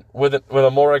 and with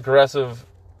a more aggressive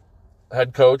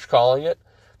head coach calling it,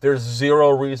 there's zero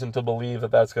reason to believe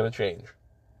that that's going to change.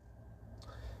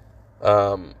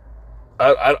 I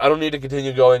don't need to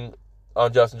continue going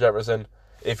on Justin Jefferson.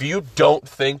 If you don't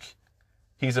think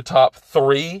he's a top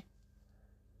 3,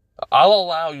 I'll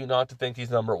allow you not to think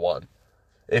he's number 1.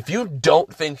 If you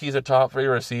don't think he's a top 3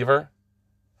 receiver,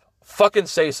 fucking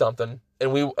say something,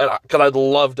 because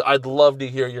I'd love to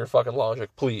hear your fucking logic,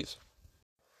 please.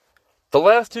 The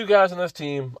last 2 guys on this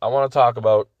team I want to talk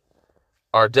about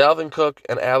are Dalvin Cook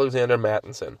and Alexander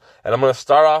Mattison. And I'm going to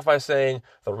start off by saying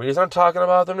the reason I'm talking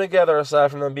about them together,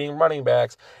 aside from them being running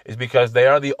backs, is because they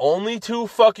are the only 2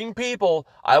 fucking people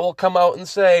I will come out and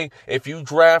say, if you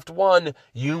draft one,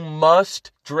 you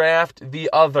must draft the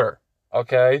other.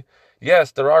 Okay?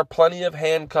 Yes, there are plenty of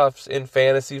handcuffs in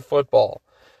fantasy football.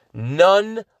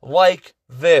 None like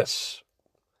this.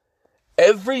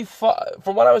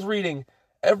 From what I was reading,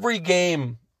 every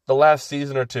game the last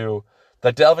season or 2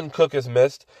 that Dalvin Cook has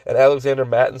missed and Alexander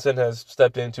Mattison has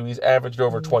stepped into, he's averaged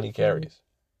over 20 carries.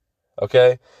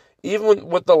 Okay? Even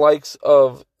with the likes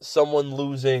of someone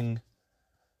losing,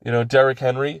 Derrick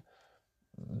Henry,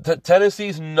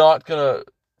 Tennessee's not going to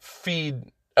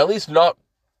feed, at least not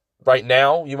right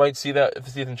now. You might see that if the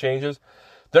season changes.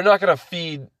 They're not going to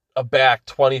feed a back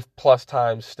 20-plus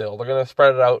times still. They're going to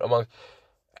spread it out among.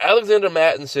 Alexander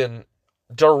Mattison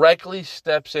directly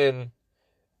steps in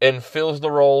and fills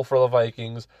the role for the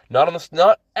Vikings. Not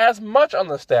as much on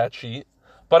the stat sheet,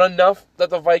 but enough that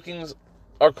the Vikings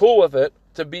are cool with it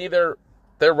to be their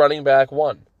running back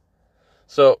 1.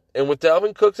 So, and with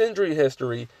Dalvin Cook's injury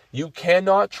history, you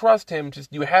cannot trust him.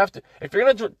 You have to, if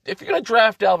you're gonna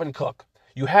draft Dalvin Cook,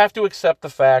 you have to accept the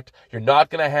fact you're not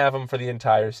gonna have him for the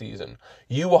entire season.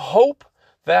 You hope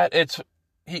that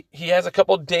he has a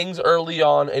couple dings early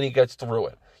on and he gets through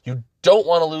it. You don't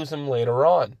want to lose him later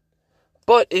on.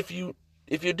 But if you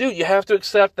do, you have to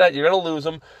accept that you're going to lose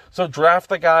him. So draft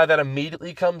the guy that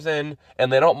immediately comes in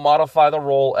and they don't modify the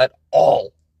role at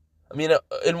all. I mean,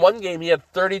 in one game, he had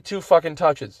 32 fucking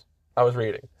touches, I was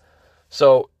reading.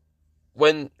 So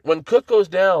when Cook goes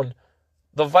down,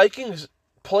 the Vikings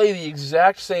play the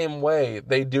exact same way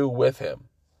they do with him.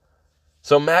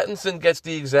 So Mattison gets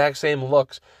the exact same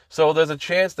looks. So there's a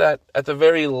chance that, at the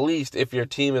very least, if your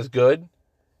team is good,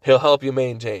 he'll help you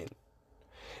maintain.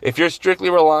 If you're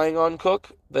strictly relying on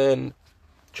Cook, then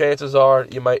chances are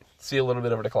you might see a little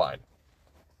bit of a decline.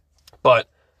 But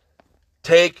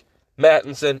take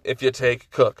Mattison if you take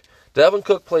Cook. Dalvin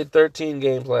Cook played 13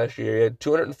 games last year. He had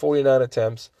 249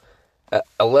 attempts,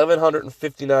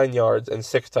 1,159 yards, and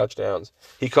 6 touchdowns.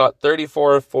 He caught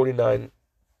 34 of 49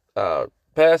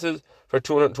 passes for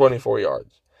 224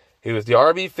 yards. He was the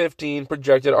RB15,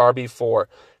 projected RB4,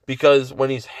 because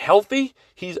when he's healthy,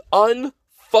 he's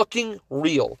unfucking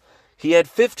real. He had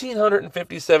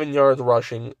 1,557 yards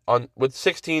rushing with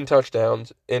 16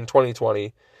 touchdowns in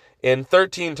 2020 and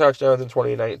 13 touchdowns in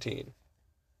 2019.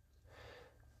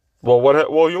 Well,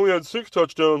 he only had 6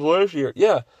 touchdowns last year.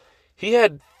 Yeah, he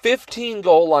had 15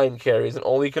 goal line carries and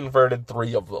only converted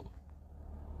 3 of them.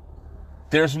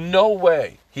 There's no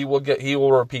way he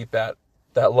will repeat that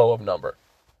low of number.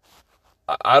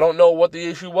 I don't know what the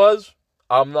issue was.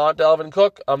 I'm not Dalvin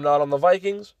Cook. I'm not on the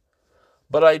Vikings.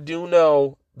 But I do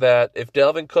know that if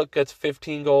Dalvin Cook gets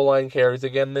 15 goal line carries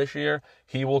again this year,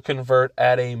 he will convert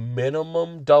at a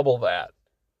minimum double that,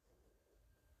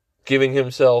 giving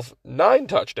himself 9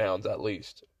 touchdowns at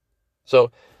least.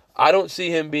 So I don't see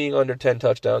him being under 10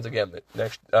 touchdowns again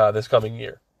this coming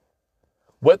year.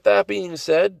 With that being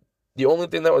said, the only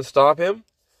thing that would stop him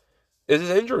is his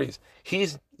injuries.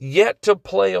 He's yet to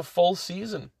play a full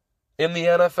season in the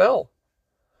NFL.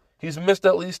 He's missed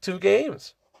at least 2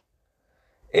 games.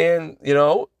 And,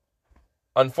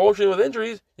 unfortunately with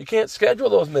injuries, you can't schedule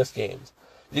those missed games.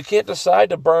 You can't decide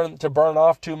to burn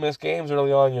off 2 missed games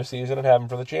early on in your season and have them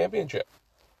for the championship.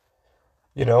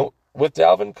 With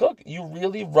Dalvin Cook, you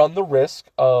really run the risk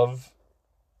of,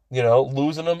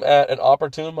 losing him at an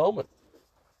opportune moment.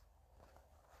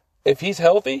 If he's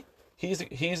healthy, he's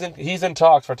in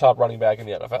talks for top running back in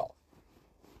the NFL.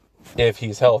 If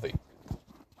he's healthy.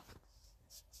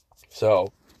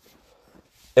 So,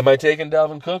 am I taking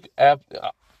Dalvin Cook?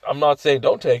 I'm not saying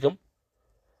don't take him.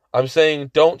 I'm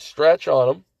saying don't stretch on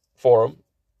him for him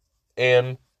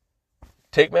and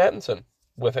take Mattison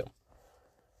with him.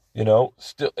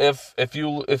 Still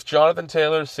if Jonathan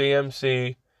Taylor,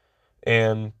 CMC,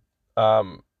 and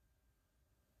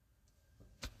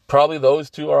probably those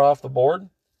 2 are off the board.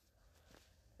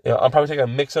 I'm probably taking a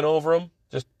Mixon over him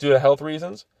just due to health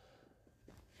reasons.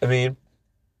 I mean,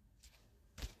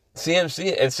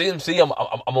 CMC,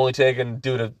 I'm only taking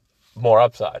due to more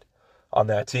upside on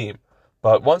that team.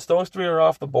 But once those 3 are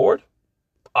off the board,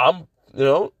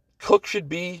 Cook should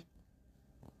be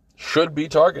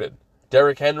targeted.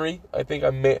 Derrick Henry, I think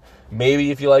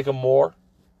maybe if you like him more,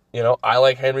 I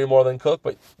like Henry more than Cook,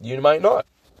 but you might not.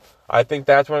 I think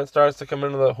that's when it starts to come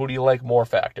into the who do you like more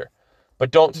factor. But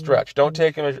don't stretch. Don't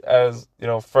take him as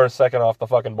first, second off the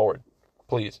fucking board.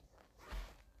 Please.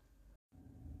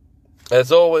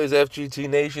 As always, FGT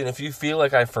Nation, if you feel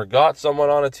like I forgot someone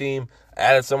on a team,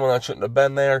 added someone that shouldn't have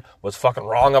been there, was fucking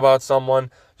wrong about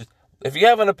someone, if you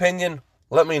have an opinion,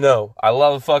 let me know. I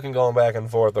love fucking going back and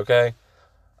forth, okay?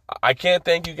 I can't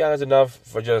thank you guys enough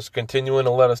for just continuing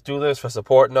to let us do this, for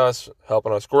supporting us,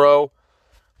 helping us grow.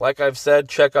 Like I've said,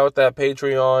 check out that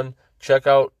Patreon, check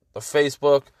out the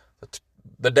Facebook,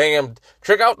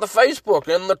 check out the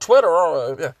Facebook and the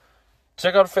Twitter.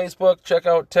 Check out Facebook, check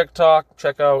out TikTok,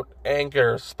 check out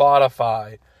Anchor,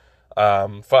 Spotify,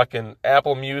 fucking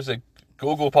Apple Music,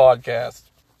 Google Podcasts.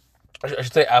 I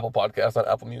should say Apple Podcasts, not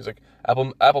Apple Music.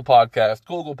 Apple Podcasts,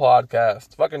 Google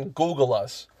Podcasts. Fucking Google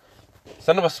us.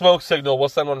 Send them a smoke signal, we'll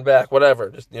send one back,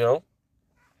 whatever. Just,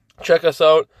 check us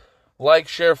out. Like,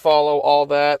 share, follow, all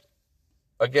that.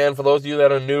 Again, for those of you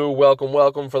that are new, welcome,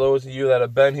 welcome. For those of you that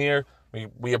have been here,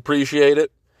 we appreciate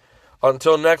it.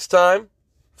 Until next time,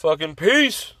 fucking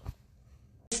peace.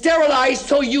 Sterilized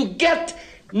so you get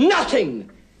nothing.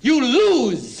 You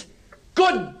lose.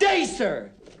 Good day, sir.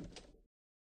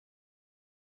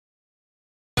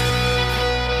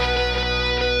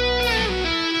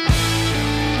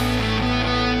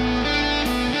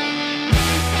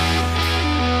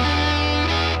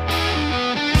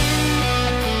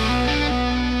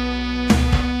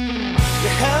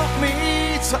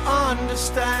 To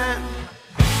understand,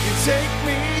 you take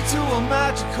me to a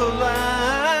magical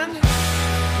land,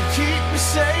 you keep me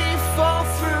safe all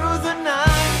through the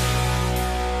night.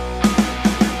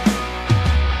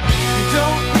 You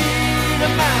don't need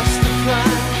a master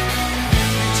plan,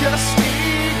 you just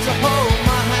need to hold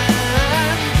my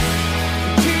hand,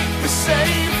 you keep me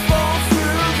safe all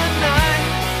through the night.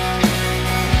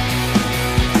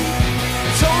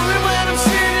 It's only when I'm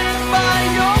sitting by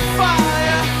your fire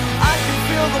I can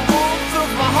feel the warmth of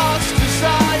my heart's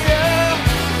desire.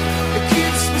 It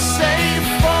keeps me safe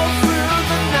all through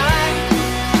the night.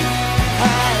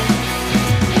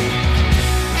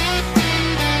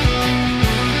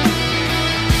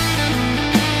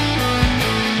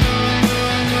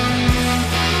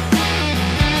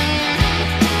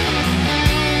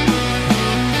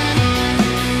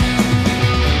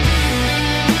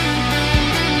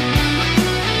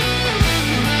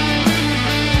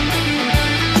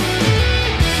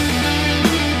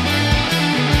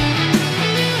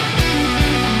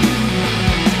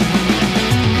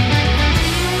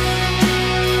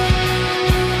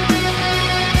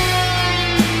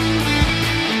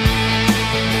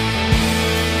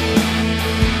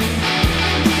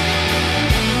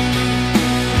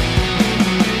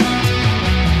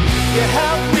 You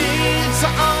help me to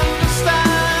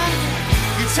understand.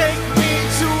 You take me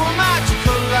to a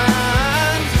magical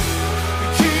land. You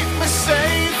keep me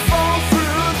safe all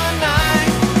through the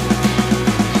night.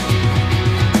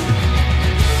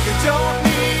 You don't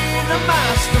need a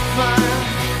master plan.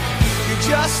 You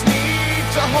just need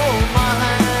to hold my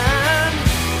hand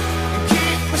and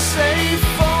keep me safe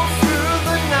all through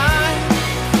the night.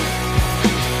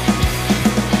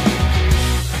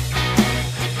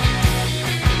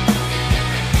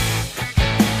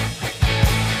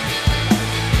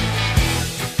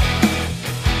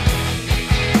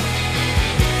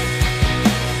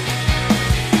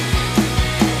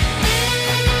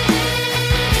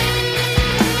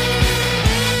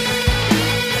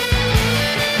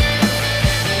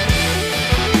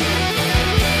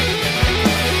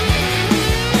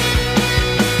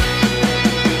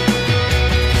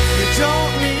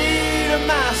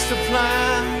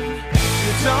 Plan.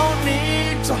 You don't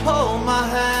need to hold my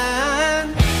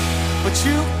hand, but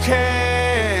you can.